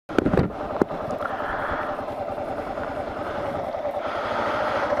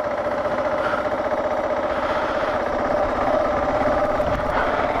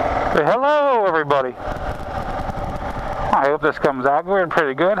Hello everybody. I hope this comes out good,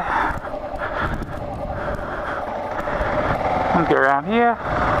 pretty good. Let's get around here.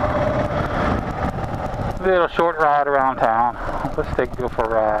 A little short ride around town. Let's go for a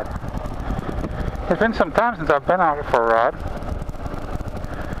ride. It's been some time since I've been out for a ride.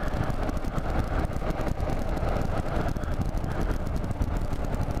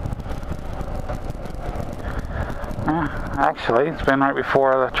 Actually, it's been right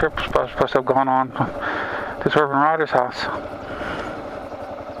before the trip was supposed to have gone on to Suburban Rider's house.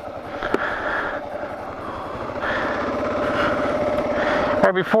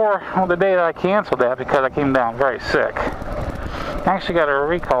 Right before the day that I canceled that because I came down very sick. I actually got a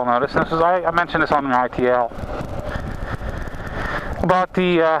recall notice. This is I mentioned this on the ITL about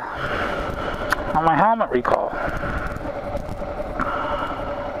the on my helmet recall,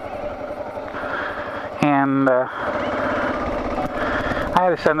 and I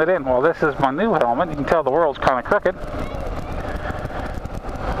had to send it in. Well, this is my new helmet. You can tell the world's kind of crooked.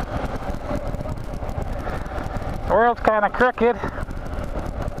 The world's kind of crooked.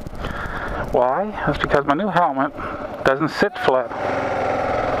 Why? That's because my new helmet doesn't sit flat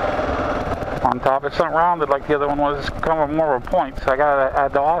on top. It's not rounded like the other one was. It's kind of more of a point. So I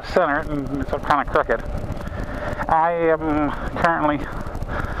had to off-center it, and it's kind of crooked. I am currently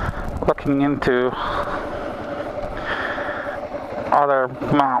looking into other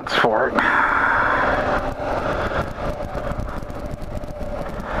mounts for it.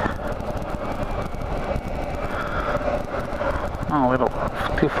 Oh, a little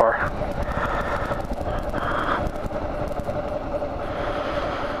too far.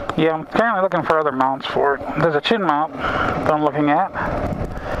 Yeah, I'm currently looking for other mounts for it. There's a chin mount that I'm looking at,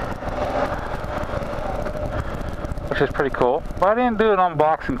 which is pretty cool. But I didn't do an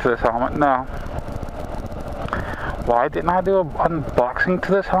unboxing to this helmet, no. Why didn't I do an unboxing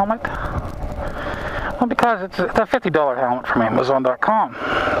to this helmet? Well, because it's a $50 helmet from Amazon.com.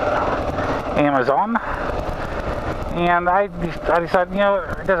 And I decided,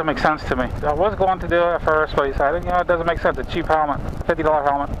 it doesn't make sense to me. I was going to do it at first, but I decided, it doesn't make sense. A cheap helmet, $50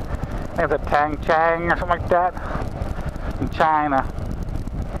 helmet. I think it's a Tang Chang or something like that in China.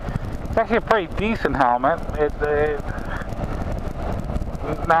 It's actually a pretty decent helmet. This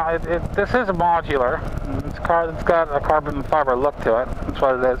is a modular. It's got a carbon fiber look to it. That's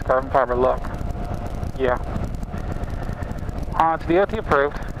what it is, carbon fiber look. Yeah. It's DOT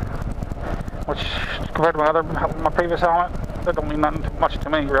approved, which compared to my previous helmet, that don't mean nothing much to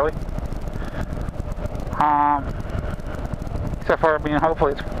me, really. Except for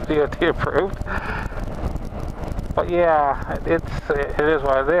hopefully it's DOT approved. But yeah, it is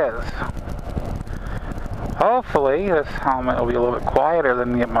what it is. Hopefully this helmet will be a little bit quieter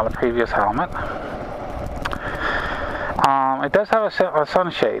than my previous helmet. It does have a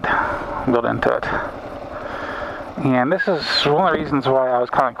sunshade built into it. And this is one of the reasons why I was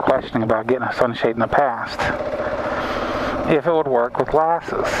kind of questioning about getting a sunshade in the past. If it would work with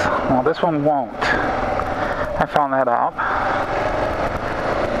glasses. Well, this one won't. I found that out.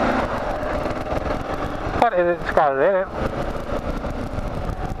 But it's got it in it.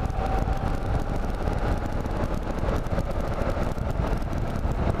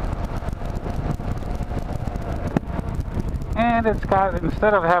 And it's got,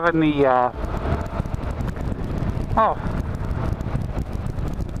 instead of having the,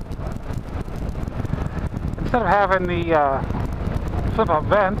 instead of having the flip-up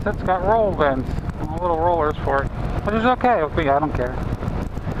vents, it's got roll vents, little rollers for it, which is okay with me. I don't care,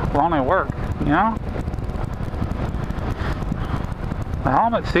 as long as it works, The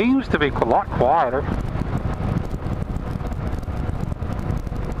helmet seems to be a lot quieter,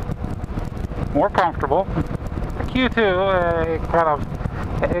 more comfortable. The Q2,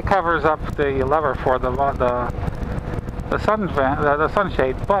 it covers up the lever for the sun vent, the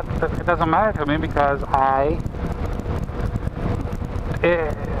sunshade, but it doesn't matter to me because I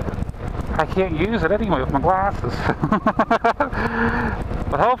can't use it anyway with my glasses.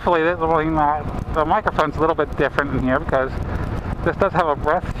 But hopefully the microphone's a little bit different in here because this does have a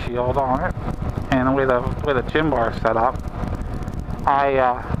breath shield on it, and the way the chin bar is set up,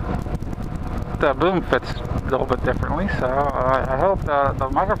 the boom fits a little bit differently, so I hope the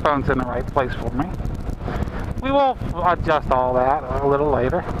microphone's in the right place for me. We will adjust all that a little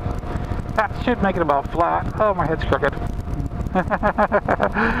later. That should make it about flat. Oh, my head's crooked.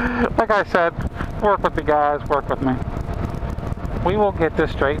 Like I said, work with the guys, work with me. We will get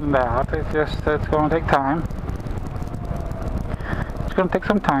this straightened out. It's going to take time. It's going to take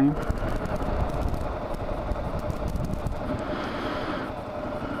some time.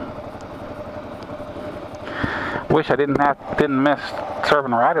 Wish I didn't miss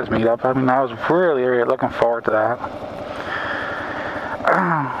Suburban Riders meetup. I mean, I was really, really looking forward to that.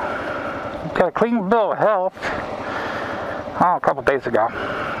 Got a clean bill of health. Oh, a couple days ago.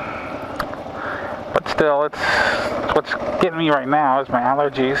 But still, it's what's getting me right now is my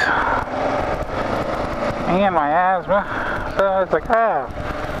allergies and my asthma. So it's like,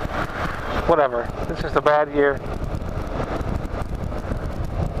 whatever. It's just a bad year.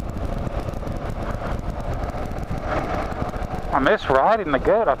 I miss riding the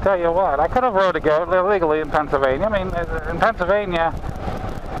goat, I'll tell you what. I could have rode a goat illegally in Pennsylvania. I mean, in Pennsylvania,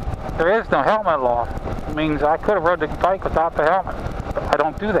 there is no helmet law. It means I could have rode the bike without the helmet. But I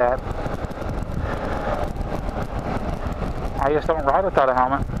don't do that. I just don't ride without a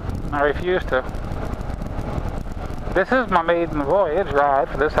helmet. I refuse to. This is my maiden voyage ride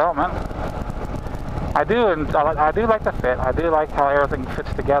for this helmet. I do like the fit. I do like how everything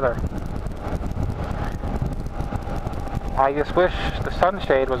fits together. I just wish the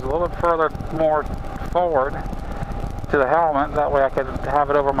sunshade was a little bit further more forward to the helmet. That way I could have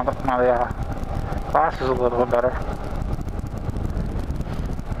it over my glasses a little bit better.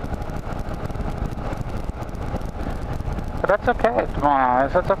 But that's okay to my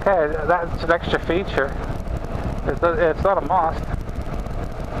eyes. That's okay. That's an extra feature. It's not a must.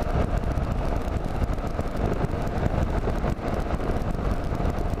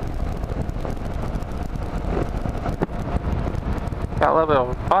 Got a little bit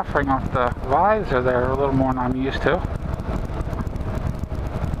of buffering off the visor there, a little more than I'm used to.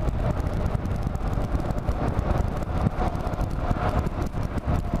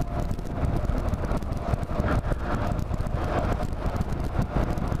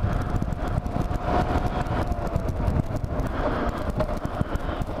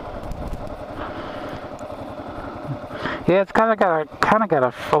 Yeah, it's kind of got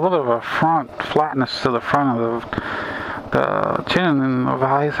a little bit of a front flatness to the front of the chin and the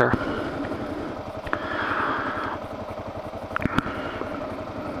visor.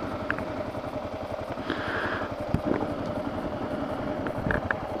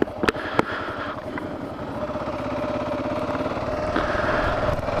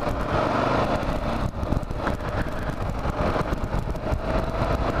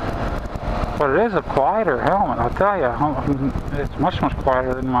 But it is a quieter helmet, I'll tell you. It's much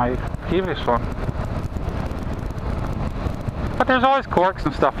quieter than my previous one. But there's always quirks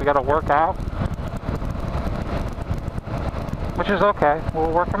and stuff you gotta work out. Which is okay,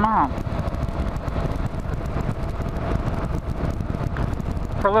 we'll work them out.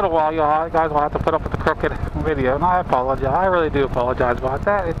 For a little while, you guys will have to put up with the crooked video, and I apologize. I really do apologize about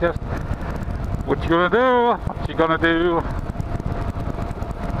that. It's just, what you gonna do? What you gonna do?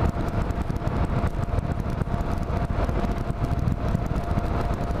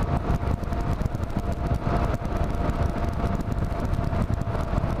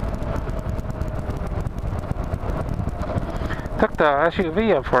 Took the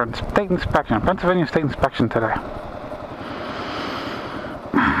SUV up for state inspection, Pennsylvania state inspection today.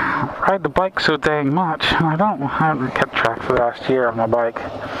 I ride the bike so dang much, and I haven't kept track for the last year on my bike.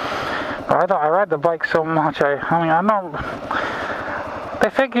 But I ride the bike so much. I know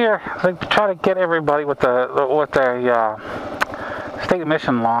they figure they try to get everybody with the state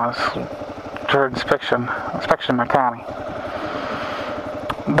emission laws for inspection in my county.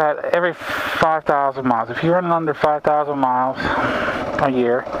 That every 5,000 miles, if you're running under 5,000 miles a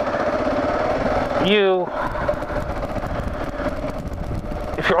year,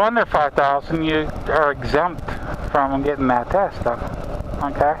 if you're under 5,000, you are exempt from getting that test done.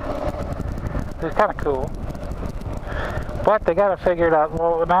 Okay? It's kind of cool. But they got to figure it out.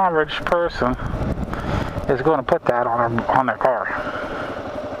 Well, an average person is going to put that on their car.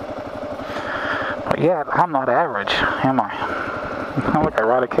 But yet, I'm not average, am I? Look, I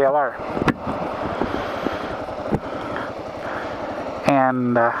ride a KLR.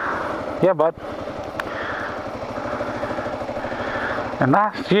 And, yeah, bud. And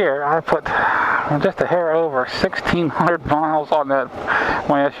last year, I put just a hair over 1,600 miles on my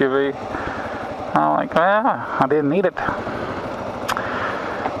SUV. I'm like, well, I didn't need it.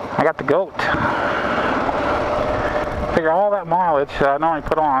 I got the GOAT. Figure all that mileage I normally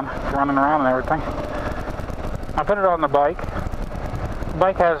put on for running around and everything. I put it on the bike. The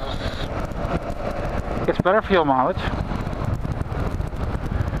bike gets better fuel mileage.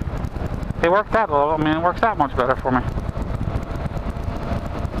 It worked out a little. It works out much better for me.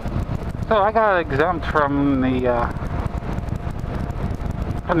 So I got exempt from the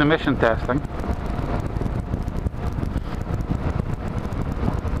emission testing.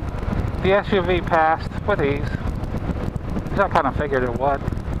 The SUV passed with ease. I kind of figured it would.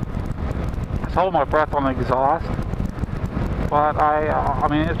 Just hold my breath on the exhaust. But I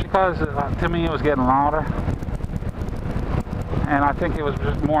mean, it's because to me it was getting louder, and I think it was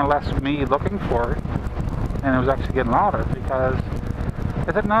just more or less me looking for it, and it was actually getting louder because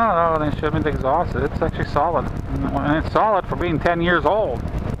I said, no, they shouldn't be exhausted. It's actually solid, and it's solid for being 10 years old.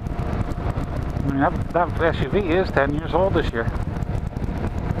 I mean, that SUV is 10 years old this year.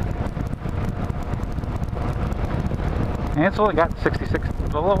 And it's only got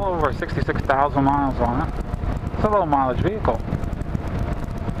a little over 66,000 miles on it. It's a low mileage vehicle.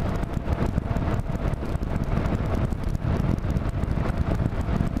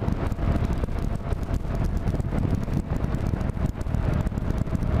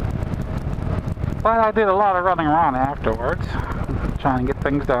 But I did a lot of running around afterwards, trying to get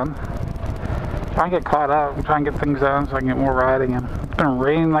things done. Trying to get caught up, trying to get things done so I can get more riding in. It's been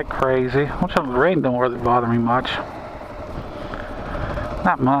raining like crazy, which the rain don't really bother me much.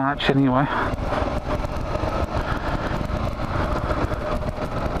 Not much, anyway.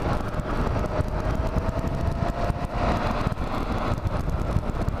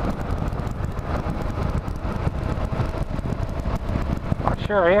 I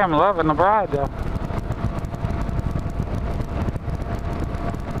sure am loving the ride, though.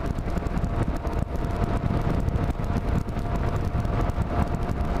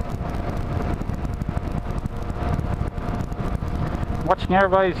 Watching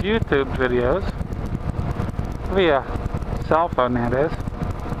everybody's YouTube videos via cell phone, that is.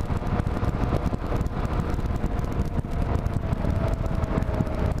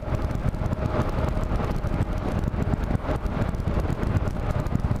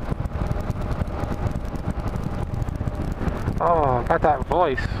 Oh, got that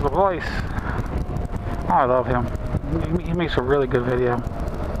voice. The voice. Oh, I love him. He makes a really good video.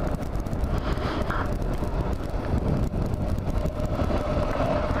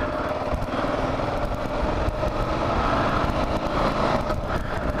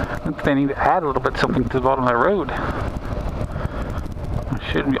 They need to add a little bit something to the bottom of the road. I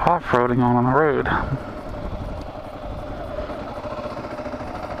shouldn't be off-roading on the road. A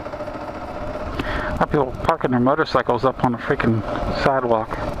lot of people parking their motorcycles up on the freaking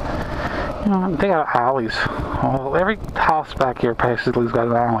sidewalk. You know, they got alleys. Well, every house back here basically's got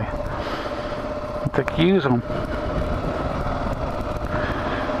an alley. They can use them.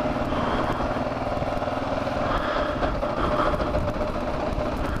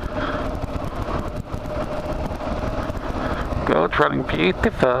 It's running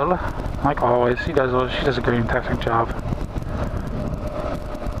beautiful, like always. She does a fantastic job.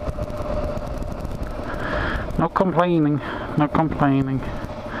 No complaining, no complaining.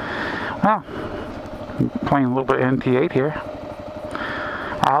 Well, I'm playing a little bit of NT8 here.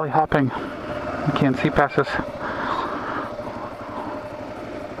 Ollie hopping. You can't see past this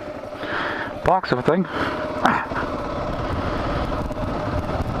box of a thing.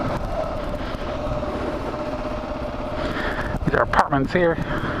 Our apartments here.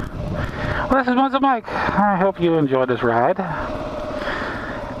 Well, this is MuzzleMike. I hope you enjoyed this ride.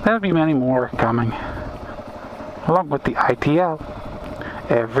 There'll be many more coming, along with the ITL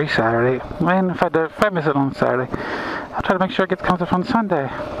every Saturday. And if I miss it on Saturday, I'll try to make sure it comes up on Sunday.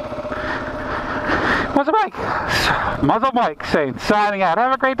 MuzzleMike saying, signing out.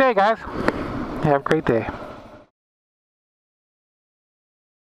 Have a great day, guys. Have a great day.